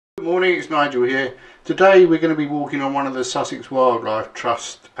Morning, it's Nigel here. Today we're going to be walking on one of the Sussex Wildlife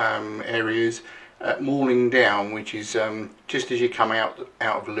Trust areas at Morning Down, which is just as you come out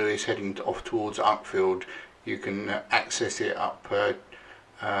of Lewes heading off towards Uckfield. You can access it up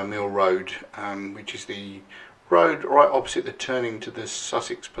Mill Road, which is the road right opposite the turning to the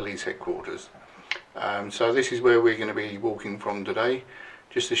Sussex Police Headquarters. So this is where we're going to be walking from today.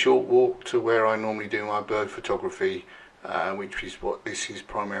 Just a short walk to where I normally do my bird photography, which is what this is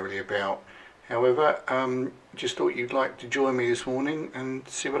primarily about. However, just thought you'd like to join me this morning and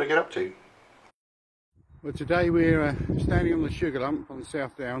see what I get up to. Well, today we're standing on the Sugar Lump on the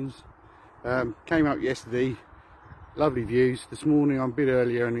South Downs. Came up yesterday, lovely views. This morning I'm a bit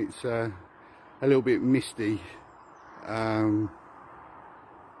earlier and it's a little bit misty, but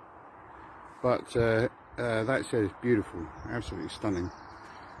that said, it's beautiful, absolutely stunning.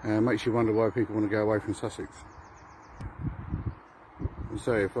 Makes you wonder why people want to go away from Sussex. And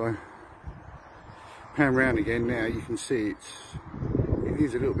so if I pan round again now, you can see it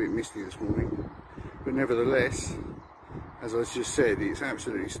is a little bit misty this morning, but nevertheless, as I just said, it's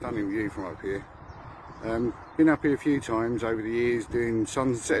absolutely stunning view from up here. Been up here a few times over the years doing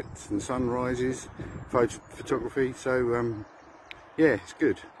sunsets and sunrises, photography, so yeah, it's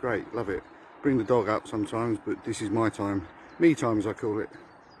good, great, love it. Bring the dog up sometimes, but this is my time, me time as I call it.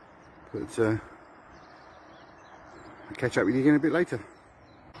 But I'll catch up with you again a bit later.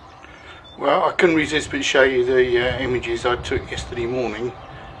 Well, I couldn't resist but show you the images I took yesterday morning.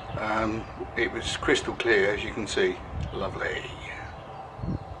 It was crystal clear, as you can see. Lovely.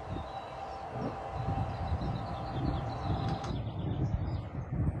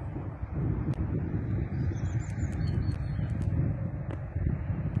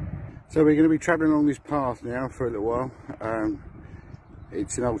 So we're going to be travelling along this path now for a little while.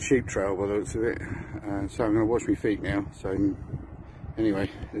 It's an old sheep trail by the looks of it, so I'm going to wash my feet now. So anyway,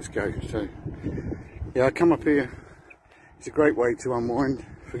 let's go. So yeah, I come up here, it's a great way to unwind,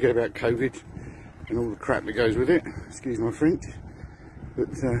 forget about COVID and all the crap that goes with it, excuse my French, but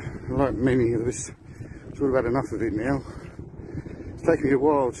like many of us, sort of had enough of it now. It's taken me a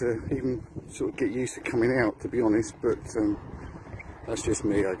while to even sort of get used to coming out, to be honest, but that's just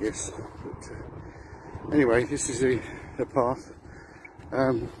me, I guess. But anyway, this is the path.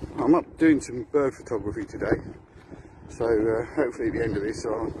 I'm up doing some bird photography today, so hopefully at the end of this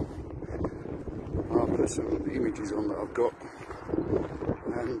I'll put some images on that I've got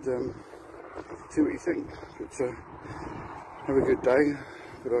and see what you think. But have a good day.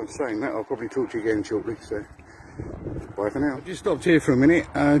 But I'm saying that, I'll probably talk to you again shortly, so bye for now. I just stopped here for a minute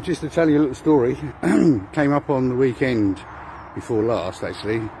just to tell you a little story. Came up on the weekend before last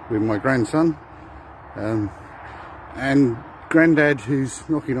actually with my grandson, and Grandad, who's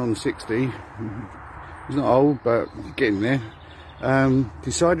knocking on 60, he's not old but getting there,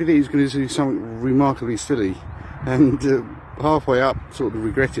 decided he was going to do something remarkably silly, and halfway up sort of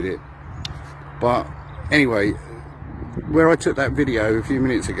regretted it. But anyway, where I took that video a few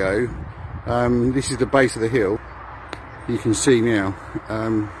minutes ago, this is the base of the hill, you can see now.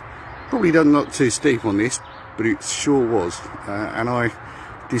 Probably doesn't look too steep on this, but it sure was, and I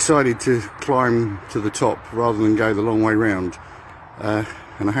decided to climb to the top rather than go the long way round,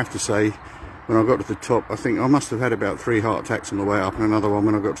 and I have to say, when I got to the top, I think I must have had about 3 heart attacks on the way up and another one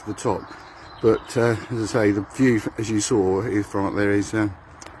when I got to the top. But as I say, the view, as you saw from up there, is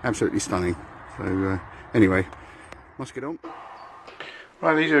absolutely stunning. So anyway, must get on.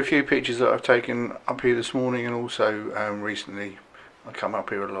 Right, these are a few pictures that I've taken up here this morning and also recently. I come up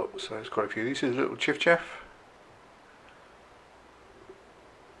here a lot, so there's quite a few. This is a little chiff-chaff.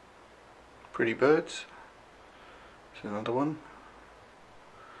 Pretty birds. There's another one.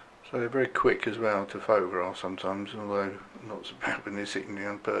 So they're very quick as well to photograph sometimes, although not so bad when they're sitting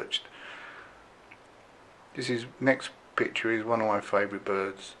down perched. Next picture is one of my favourite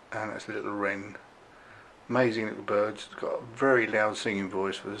birds, and that's a little wren. Amazing little birds. It's got a very loud singing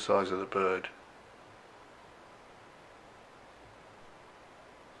voice for the size of the bird.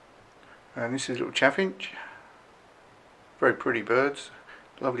 And this is a little chaffinch. Very pretty birds.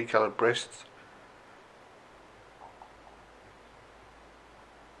 Lovely coloured breasts.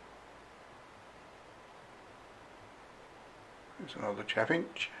 There's another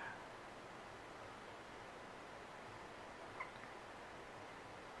chaffinch.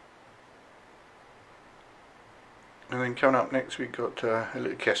 And then coming up next we've got a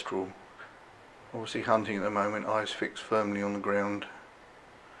little kestrel. Obviously hunting at the moment, eyes fixed firmly on the ground.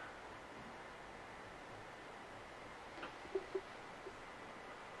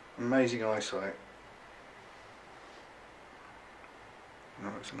 Amazing eyesight. No,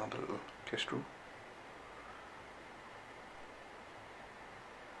 it's another little kestrel.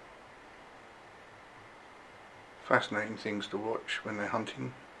 fascinating things to watch when they're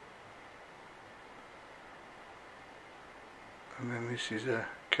hunting. And then this is a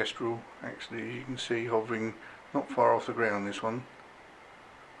kestrel, actually, as you can see, hovering not far off the ground, this one.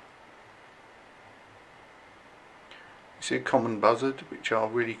 You see a common buzzard, which are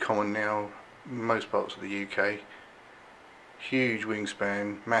really common now in most parts of the UK. Huge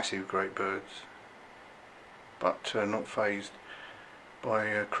wingspan, massive great birds, but not fazed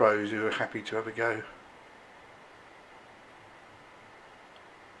by crows who are happy to have a go.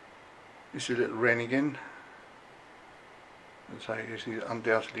 This is a little wren again. I'd say this is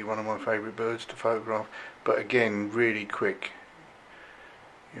undoubtedly one of my favourite birds to photograph, but again really quick.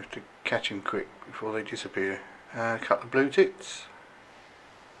 You have to catch them quick before they disappear. A couple of blue tits.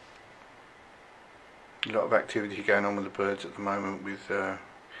 A lot of activity going on with the birds at the moment with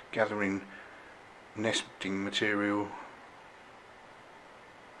gathering nesting material.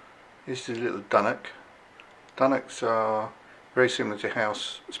 This is a little dunnock. Dunnocks are very similar to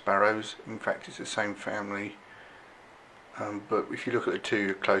house sparrows. In fact, it's the same family. But if you look at the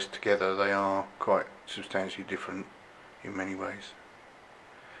two close together, they are quite substantially different in many ways.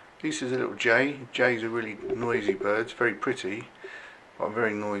 This is a little jay. Jays are really noisy birds, very pretty, but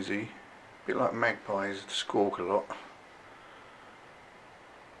very noisy. A bit like magpies, squawk a lot.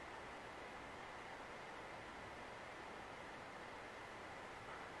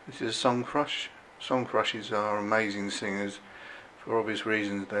 This is a song thrush. Song thrushes are amazing singers. For obvious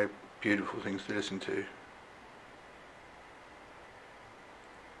reasons, they're beautiful things to listen to.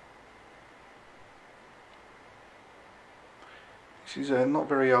 This is a not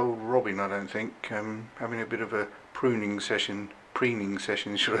very old robin, I don't think, having a bit of a preening session,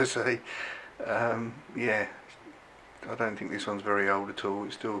 should I say. Yeah, I don't think this one's very old at all.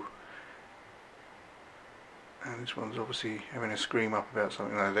 It's still, and this one's obviously having a scream up about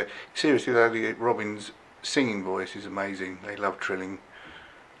something like that. Seriously though, the robin's singing voice is amazing. They love trilling.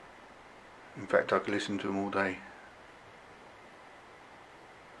 In fact, I could listen to them all day.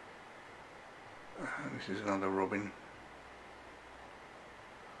 This is another robin.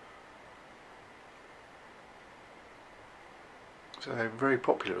 So they're very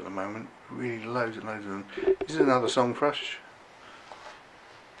popular at the moment, really loads and loads of them. This is another song thrush.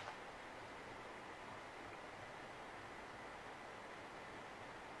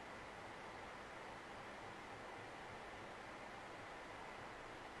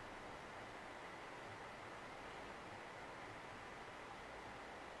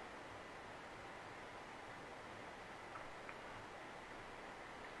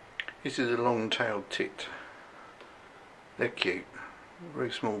 This is a long-tailed tit. They're cute,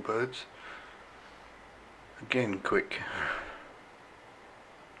 very small birds. Again, quick.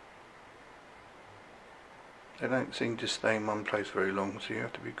 They don't seem to stay in one place very long, so you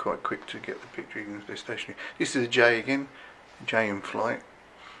have to be quite quick to get the picture even if they're stationary. This is a jay again, a jay in flight.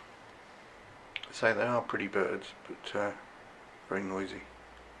 So they are pretty birds, but very noisy.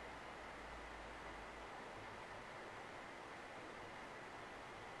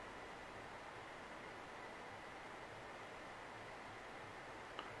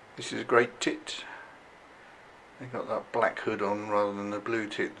 This is a great tit. They've got that black hood on rather than the blue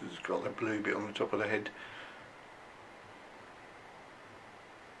tit that's got the blue bit on the top of the head.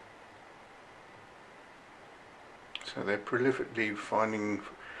 So they're prolifically finding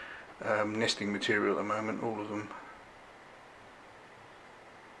nesting material at the moment, all of them.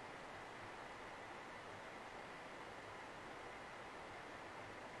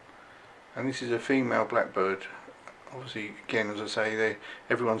 And this is a female blackbird. Obviously, again, as I say,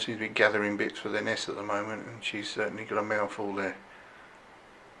 everyone seems to be gathering bits for their nest at the moment, and she's certainly got a mouthful there.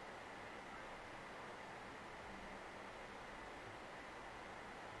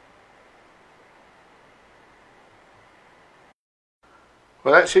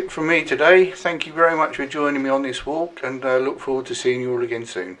 Well, that's it from me today. Thank you very much for joining me on this walk, and I look forward to seeing you all again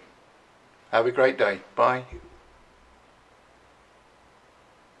soon. Have a great day. Bye.